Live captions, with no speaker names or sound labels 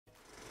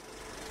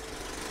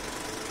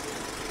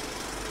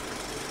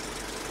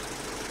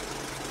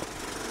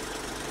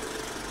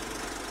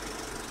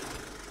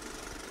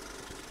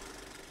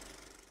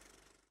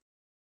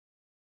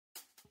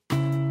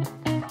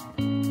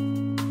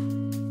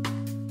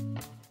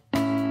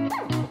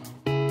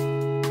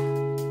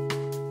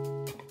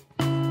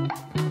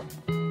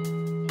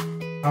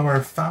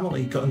Our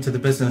family got into the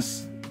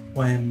business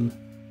when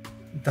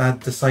Dad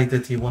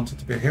decided he wanted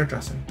to be a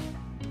hairdresser,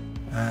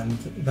 and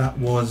that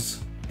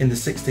was in the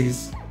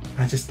 60s.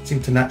 I just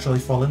seemed to naturally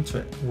fall into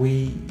it.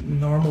 We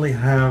normally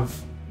have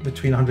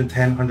between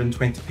 110 and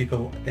 120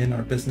 people in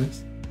our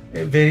business.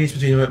 It varies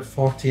between about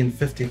 40 and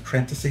 50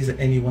 apprentices at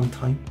any one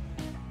time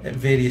at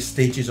various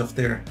stages of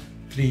their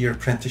 3-year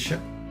apprenticeship.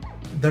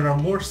 There are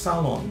more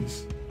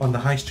salons on the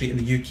high street in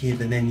the UK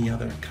than any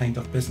other kind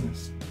of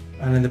business,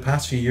 and in the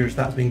past few years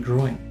that's been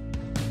growing.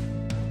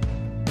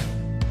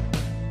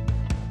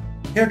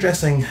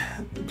 Hairdressing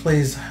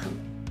plays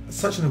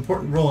such an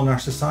important role in our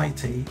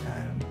society.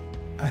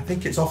 I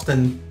think it's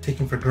often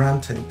taken for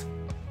granted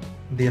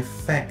the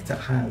effect it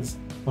has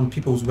on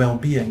people's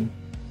well-being.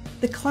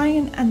 The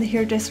client and the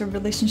hairdresser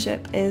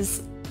relationship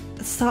is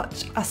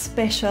such a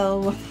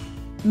special,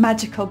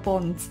 magical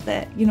bond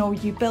that,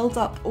 you build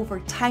up over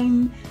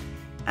time,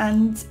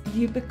 and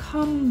you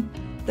become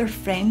their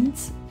friend,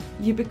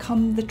 you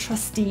become the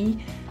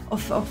trustee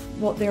of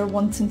what they're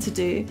wanting to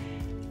do.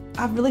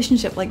 A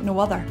relationship like no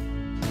other.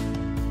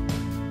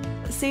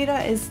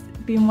 Sarah has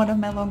been one of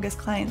my longest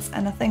clients,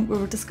 and I think we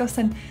were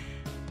discussing,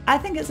 I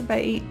think it's about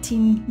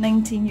 18,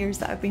 19 years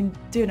that I've been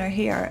doing her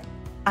hair,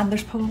 and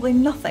there's probably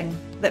nothing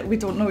that we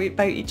don't know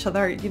about each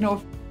other,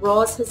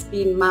 Roz has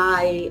been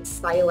my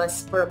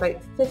stylist for about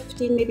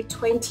 15, maybe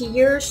 20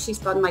 years. She's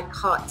done my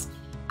cut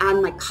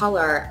and my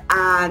colour,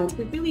 and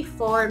we really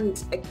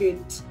formed a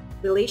good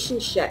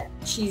relationship.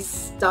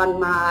 She's done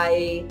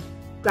my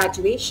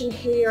graduation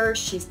hair,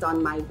 she's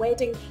done my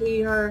wedding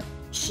hair,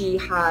 she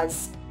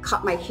has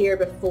cut my hair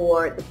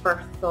before the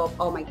birth of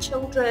all my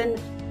children.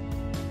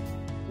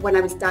 When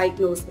I was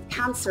diagnosed with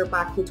cancer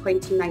back in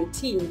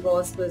 2019,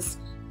 Roz was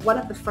one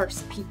of the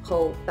first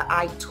people that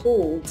I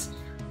told,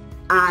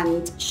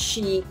 and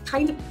she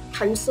kind of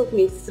counselled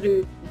me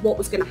through what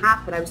was going to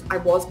happen. I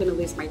was going to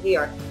lose my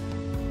hair.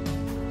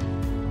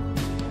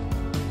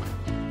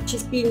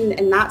 She's been,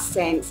 in that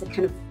sense, a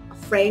kind of a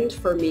friend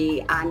for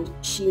me, and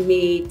she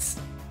made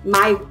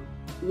my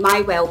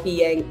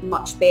well-being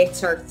much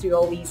better through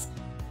all these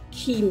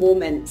key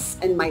moments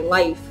in my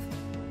life.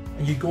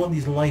 And you go on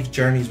these life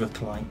journeys with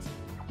clients.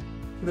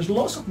 There's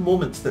lots of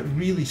moments that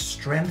really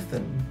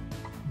strengthen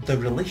the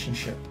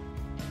relationship.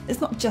 It's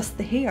not just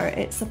the hair,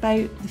 it's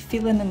about the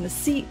feeling in the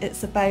seat,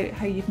 it's about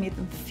how you've made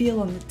them feel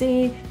on the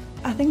day.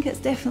 I think it's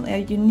definitely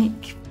a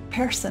unique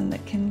person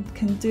that can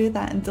do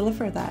that and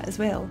deliver that as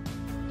well.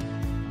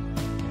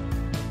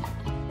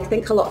 I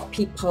think a lot of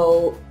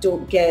people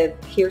don't give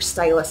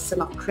hairstylists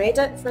enough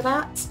credit for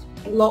that.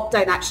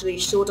 Lockdown actually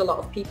showed a lot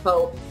of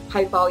people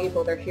how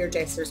valuable their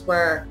hairdressers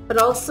were, but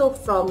also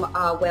from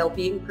a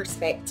well-being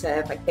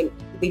perspective, I think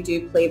they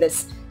do play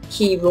this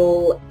key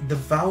role. The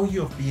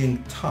value of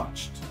being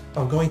touched,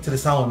 of going to the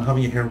salon and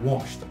having your hair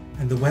washed,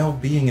 and the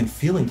well-being and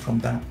feeling from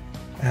that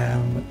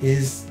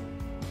is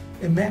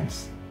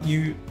immense.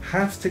 You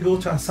have to go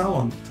to a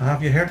salon to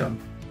have your hair done.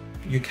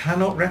 You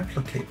cannot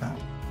replicate that.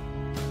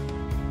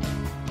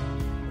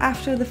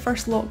 After the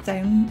first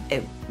lockdown,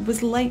 it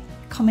was like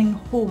coming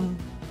home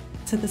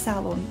to the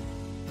salon,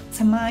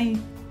 to my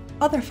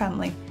other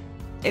family.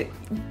 It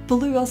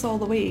blew us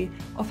all away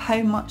of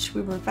how much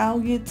we were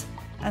valued,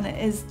 and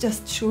it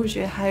just shows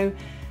you how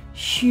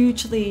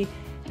hugely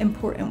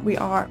important we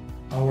are.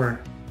 Our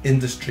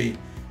industry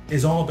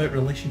is all about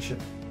relationship.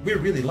 We're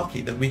really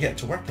lucky that we get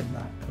to work in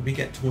that. We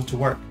get to go to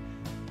work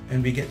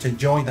and we get to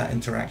enjoy that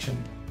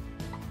interaction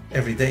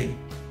every day.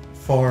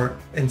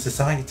 In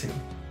society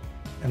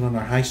and on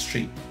our high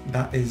street,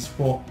 that is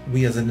what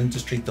we as an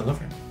industry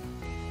deliver.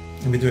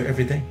 And we do it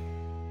every day.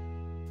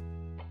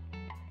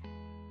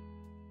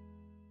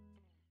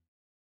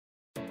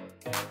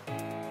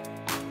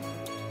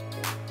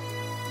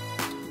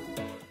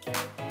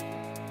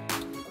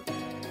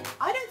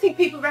 I don't think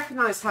people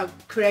recognise how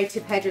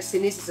creative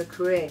hairdressing is as a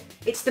career.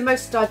 It's the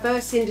most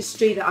diverse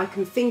industry that I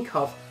can think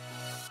of.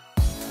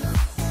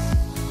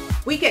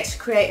 We get to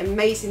create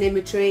amazing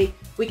imagery,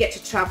 we get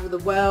to travel the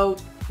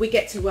world, we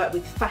get to work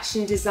with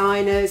fashion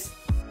designers,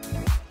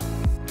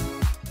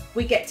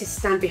 we get to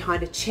stand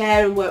behind a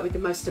chair and work with the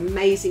most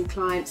amazing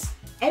clients.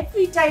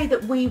 Every day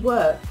that we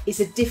work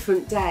is a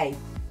different day.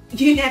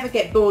 You never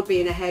get bored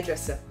being a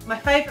hairdresser. My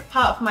favourite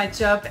part of my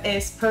job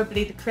is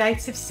probably the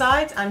creative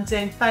side. I'm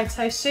doing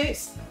photo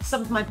shoots.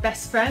 Some of my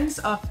best friends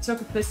are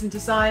photographers and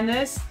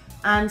designers,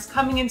 and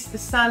coming into the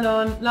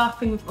salon,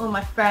 laughing with all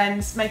my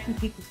friends, making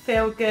people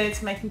feel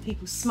good, making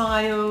people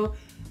smile.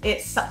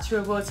 It's such a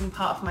rewarding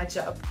part of my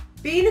job.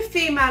 Being a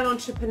female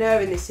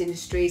entrepreneur in this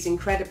industry is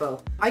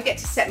incredible. I get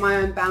to set my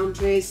own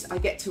boundaries, I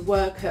get to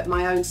work at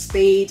my own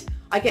speed,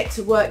 I get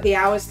to work the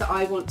hours that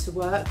I want to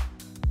work.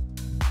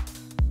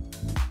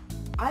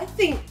 I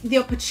think the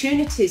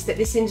opportunities that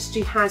this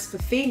industry has for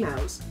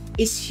females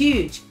is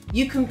huge.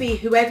 You can be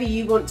whoever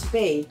you want to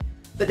be,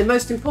 but the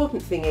most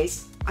important thing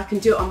is I can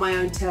do it on my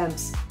own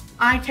terms.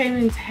 I came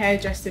into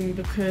hairdressing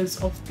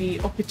because of the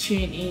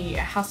opportunity it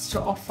has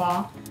to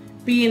offer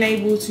being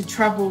able to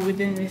travel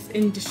within this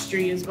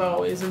industry as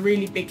well is a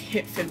really big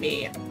hit for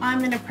me.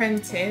 I'm an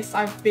apprentice.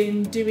 I've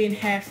been doing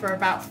hair for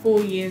about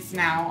 4 years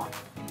now.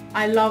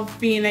 I love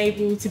being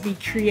able to be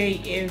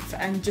creative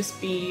and just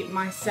be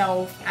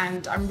myself,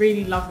 and I'm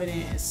really loving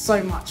it. It's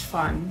so much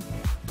fun.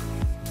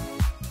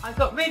 I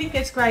got really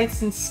good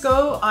grades in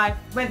school. I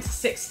went to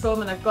sixth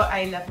form and I got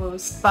A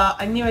levels, but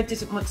I knew I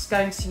didn't want to go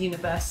into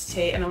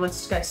university and I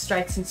wanted to go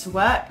straight into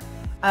work.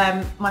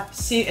 My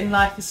pursuit in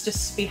life is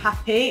just to be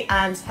happy,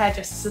 and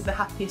hairdressers are the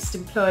happiest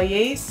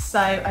employees, so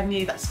I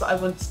knew that's what I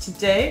wanted to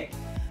do.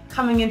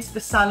 Coming into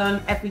the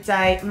salon every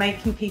day,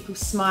 making people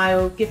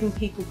smile, giving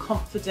people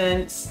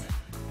confidence.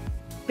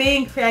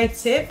 Being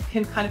creative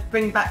can kind of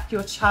bring back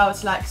your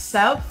childlike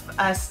self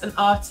as an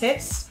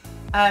artist,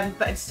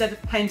 but instead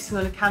of painting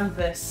on a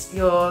canvas,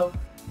 your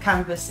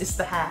canvas is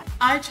the hair.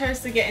 I chose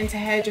to get into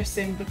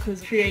hairdressing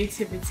because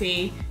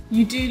creativity.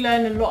 You do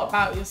learn a lot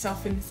about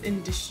yourself in this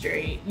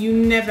industry. You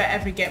never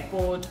ever get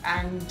bored,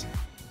 and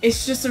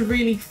it's just a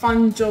really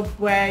fun job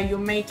where you're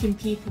making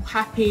people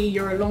happy,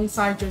 you're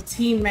alongside your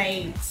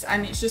teammates,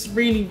 and it's just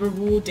really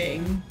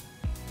rewarding.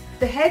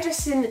 The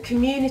hairdressing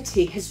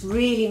community has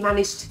really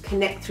managed to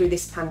connect through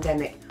this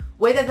pandemic,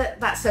 whether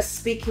that's us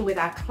speaking with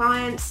our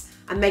clients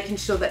and making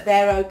sure that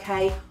they're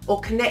okay,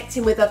 or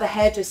connecting with other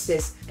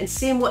hairdressers and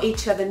seeing what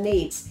each other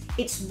needs.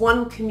 It's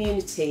one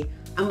community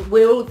and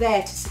we're all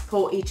there to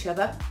support each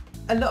other.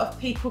 A lot of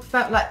people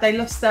felt like they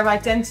lost their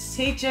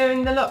identity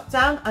during the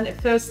lockdown, and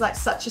it feels like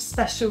such a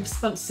special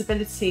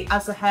responsibility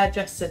as a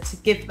hairdresser to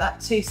give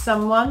that to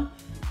someone.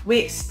 We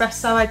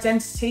express our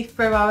identity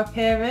through our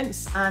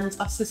appearance, and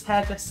us as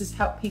hairdressers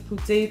help people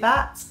do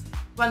that.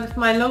 One of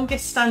my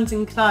longest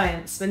standing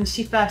clients, when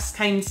she first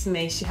came to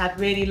me, she had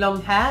really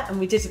long hair and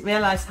we didn't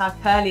realise how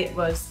curly it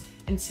was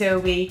until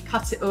we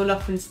cut it all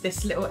off into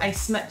this little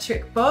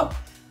asymmetric bob,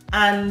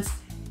 and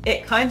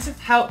it kind of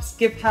helped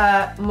give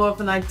her more of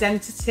an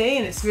identity,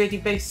 and it's really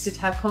boosted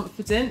her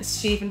confidence.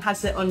 She even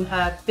has it on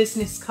her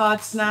business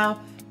cards now.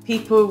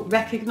 People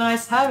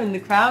recognise her in the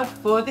crowd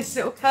for this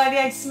little curly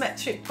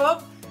asymmetric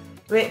bob,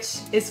 which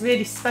is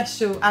really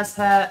special as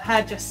her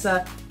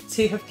hairdresser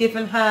to have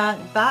given her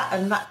that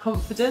and that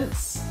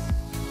confidence.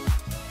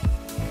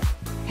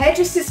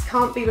 Hairdressers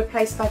can't be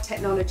replaced by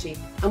technology,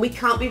 and we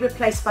can't be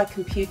replaced by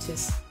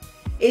computers.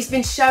 It's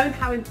been shown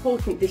how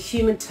important the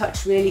human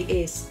touch really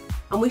is,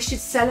 and we should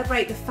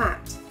celebrate the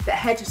fact that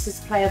hairdressers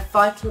play a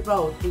vital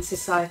role in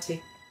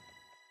society.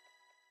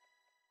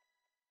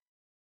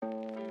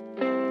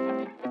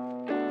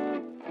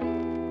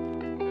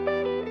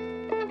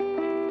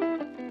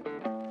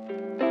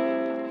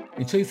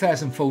 In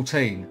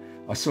 2014,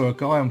 I saw a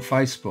guy on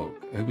Facebook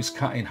who was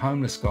cutting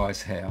homeless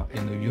guys' hair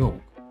in New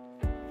York,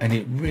 and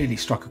it really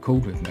struck a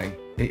chord with me.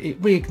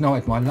 It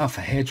reignited my love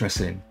for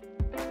hairdressing.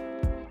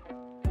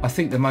 I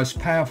think the most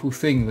powerful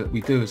thing that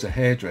we do as a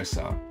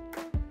hairdresser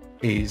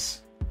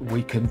is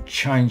we can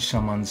change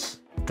someone's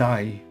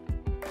day,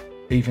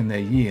 even their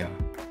year.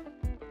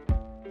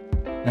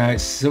 Now,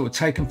 it's sort of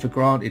taken for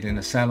granted in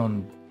a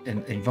salon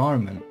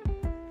environment,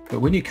 but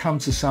when you come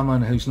to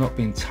someone who's not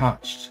been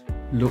touched,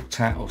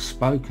 looked at or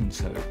spoken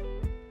to,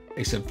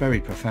 it's a very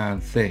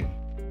profound thing.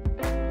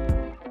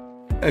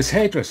 As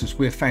hairdressers,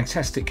 we're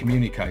fantastic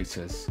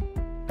communicators,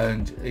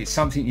 and it's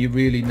something you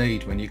really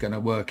need when you're going to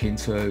work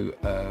into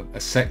a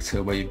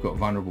sector where you've got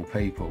vulnerable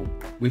people.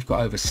 We've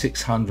got over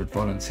 600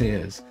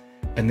 volunteers,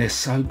 and they're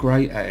so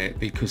great at it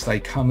because they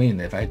come in,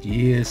 they've had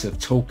years of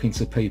talking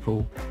to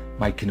people,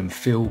 making them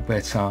feel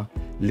better,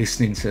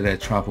 listening to their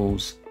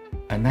troubles,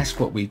 and that's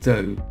what we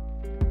do.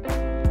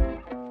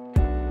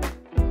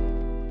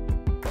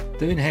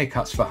 Doing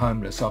haircuts for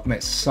homeless, I've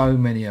met so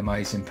many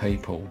amazing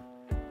people.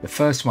 The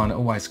first one that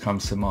always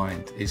comes to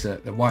mind is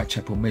at the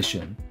Whitechapel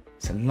Mission.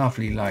 It's a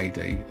lovely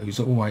lady who's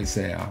always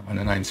there, and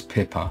her name's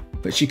Pippa,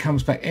 but she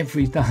comes back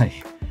every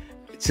day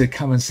to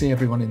come and see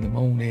everyone in the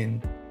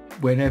morning.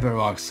 Whenever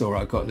I saw her,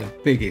 I got the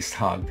biggest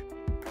hug.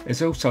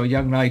 There's also a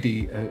young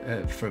lady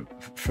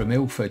from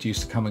Ilford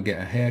used to come and get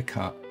a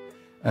haircut,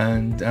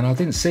 and I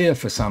didn't see her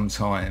for some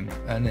time,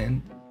 and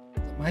then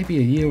maybe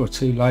a year or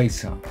two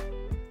later,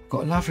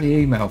 got a lovely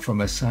email from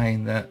her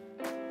saying that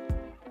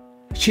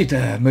she'd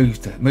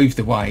moved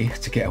away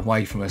to get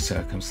away from her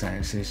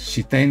circumstances.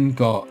 She'd then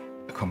got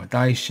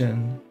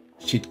accommodation,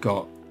 she'd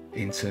got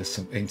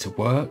into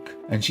work,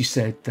 and she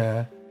said,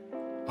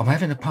 I'm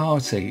having a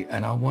party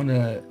and I want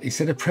to,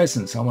 instead of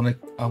presents, I want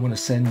to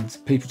send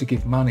people to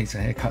give money to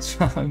haircuts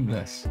for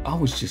homeless. I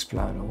was just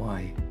blown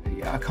away.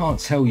 I can't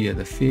tell you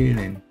the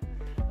feeling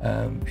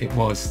it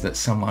was that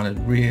someone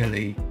had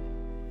really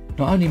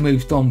not only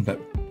moved on, but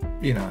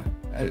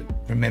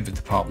remembered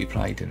the part we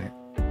played in it.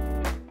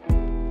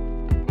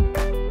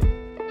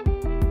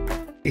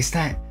 It's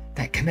that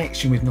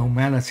connection with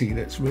normality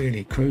that's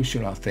really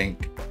crucial, I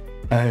think.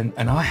 And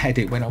I had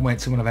it when I went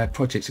to one of our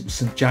projects. It was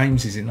St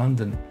James's in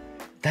London.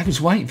 Dad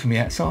was waiting for me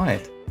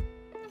outside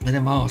with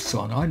the masks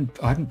on.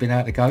 I hadn't been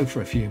out to go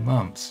for a few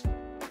months.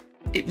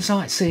 It was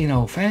like seeing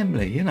old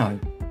family,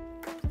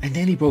 And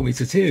then he brought me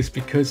to tears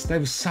because they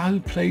were so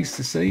pleased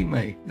to see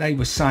me. They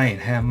were saying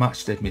how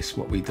much they'd miss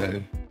what we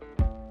do.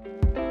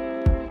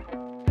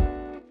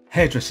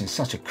 Hairdressing is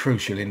such a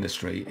crucial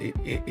industry.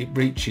 It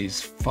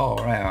reaches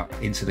far out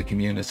into the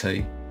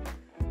community.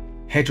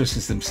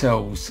 Hairdressers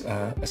themselves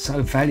are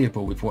so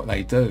valuable with what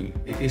they do.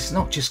 It's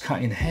not just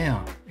cutting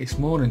hair, it's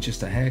more than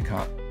just a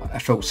haircut. I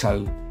felt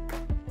so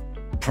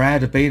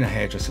proud of being a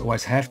hairdresser,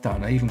 always have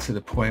done, even to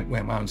the point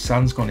where my own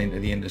son's gone into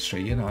the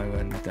industry, you know,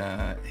 and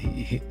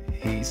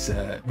he's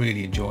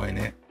really enjoying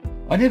it.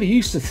 I never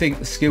used to think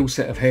the skill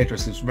set of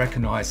hairdressers was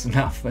recognised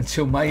enough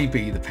until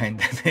maybe the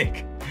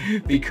pandemic,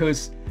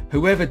 because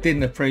whoever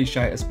didn't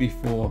appreciate us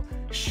before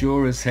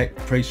sure as heck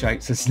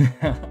appreciates us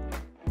now.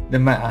 No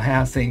matter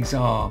how things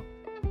are,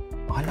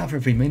 I love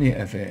every minute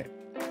of it.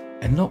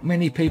 And not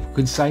many people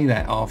can say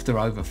that after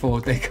over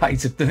 4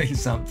 decades of doing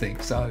something.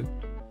 So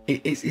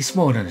it's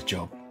more than a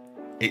job.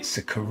 It's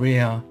a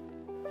career.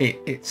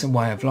 It's a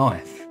way of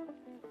life.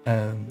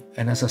 And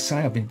as I say,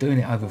 I've been doing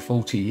it over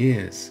 40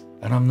 years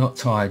and I'm not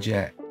tired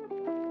yet.